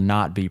 I will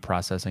not be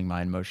processing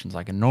my emotions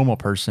like a normal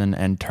person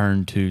and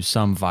turn to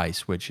some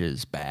vice, which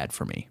is bad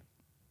for me.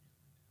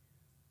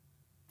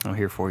 I'm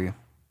here for you.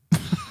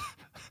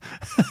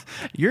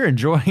 You're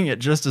enjoying it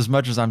just as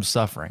much as I'm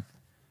suffering.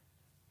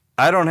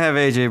 I don't have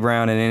A.J.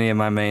 Brown in any of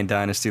my main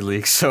dynasty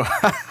leagues, so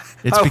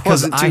it's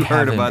because I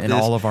have him in this.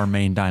 all of our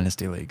main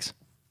dynasty leagues.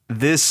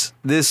 This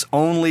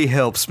only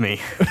helps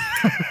me.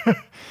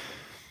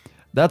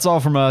 That's all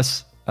from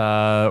us.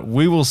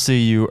 We will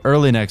see you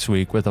early next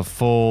week with a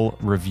full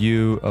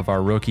review of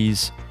our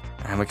rookies.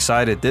 I'm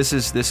excited. This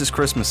is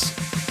Christmas.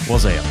 We'll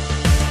see ya.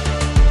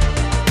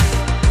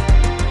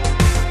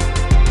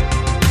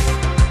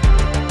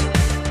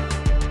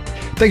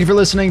 Thank you for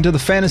listening to the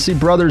Fantasy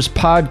Brothers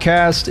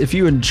podcast. If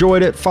you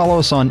enjoyed it, follow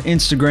us on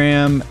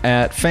Instagram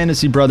at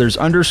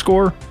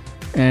FantasyBrothers_,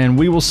 and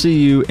we will see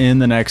you in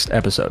the next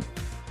episode.